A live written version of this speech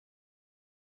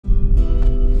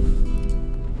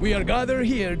We are gathered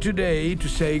here today to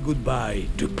say goodbye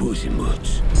to Puss in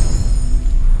Boots.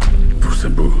 Puss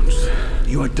in Boots,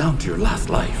 you are down to your last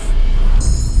life.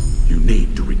 You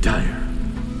need to retire.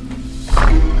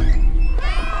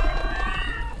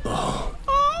 Oh,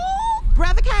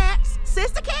 brother cats,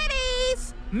 sister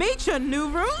kitties, meet your new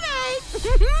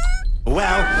roommate.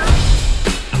 Well,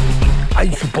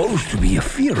 I'm supposed to be a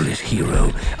fearless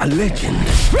hero, a legend.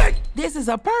 Shrek! This is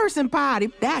a person party.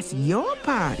 That's your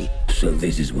party. So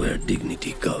this is where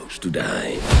dignity goes to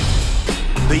die.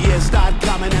 The years start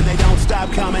coming and they don't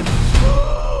stop coming.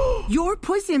 You're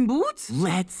Puss in Boots?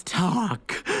 Let's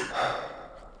talk.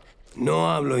 No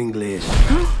hablo inglés.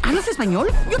 ¿Hablas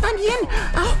español? Yo también.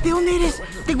 Ah, ¿de dónde eres?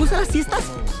 ¿Te gustan las fiestas?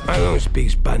 I don't speak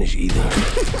Spanish either.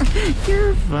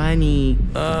 You're funny.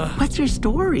 What's your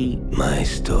story? My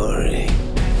story.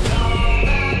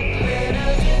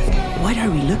 What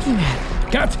are we looking at?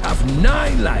 Cats have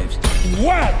 9 lives.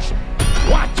 Watch!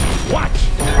 Watch! Watch!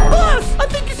 Puss! I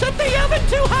think you set the oven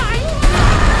too high.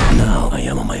 Now I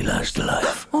am on my last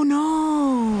life. Oh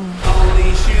no.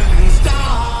 Only shooting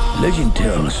star. Legend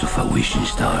tells of a wishing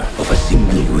star, of a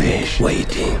single wish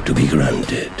waiting to be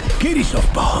granted. Kitty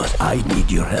Softpaws, I need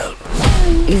your help.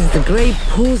 Is the great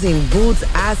Puss in Boots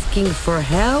asking for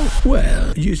help?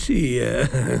 Well, you see,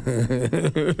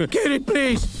 Kitty,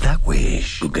 please! That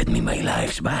wish could get me my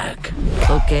lives back.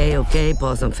 Okay,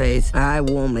 Possum Face. I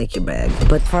won't make you beg.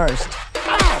 But first...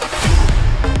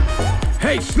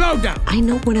 Hey, slow down! I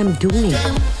know what I'm doing.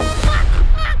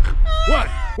 What?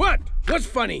 What? What's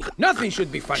funny? Nothing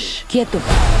should be funny. Quieto.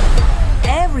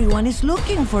 Everyone is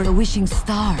looking for a wishing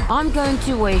star. I'm going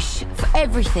to wish for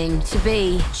everything to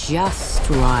be just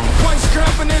right. One's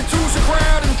company, two's a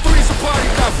crowd, and three's a party.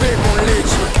 Café con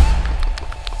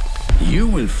leche. You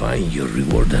will find your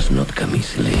reward does not come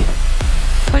easily.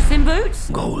 Puss in Boots?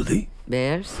 Goldie?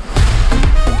 Bears?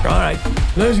 All right,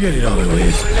 let's get it over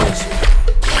with.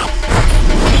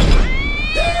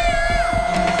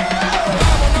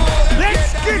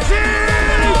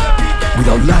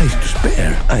 Without life to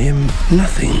spare, I am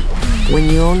nothing. When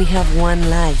you only have one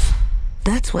life,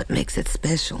 that's what makes it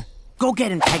special. Go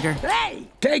get him, Tiger. Hey!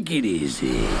 Take it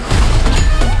easy.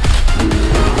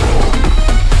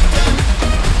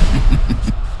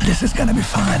 This is gonna be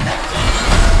fun.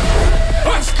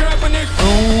 One's company,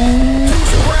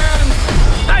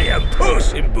 I am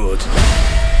Puss in Boots.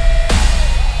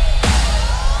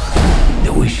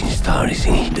 The wishing star is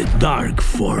in the dark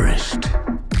forest.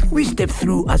 We step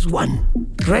through as one.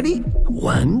 Ready?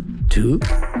 1, 2,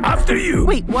 after you.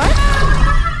 Wait, what?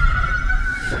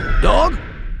 Dog?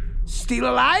 Still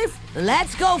alive?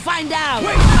 Let's go find out.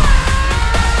 Wait!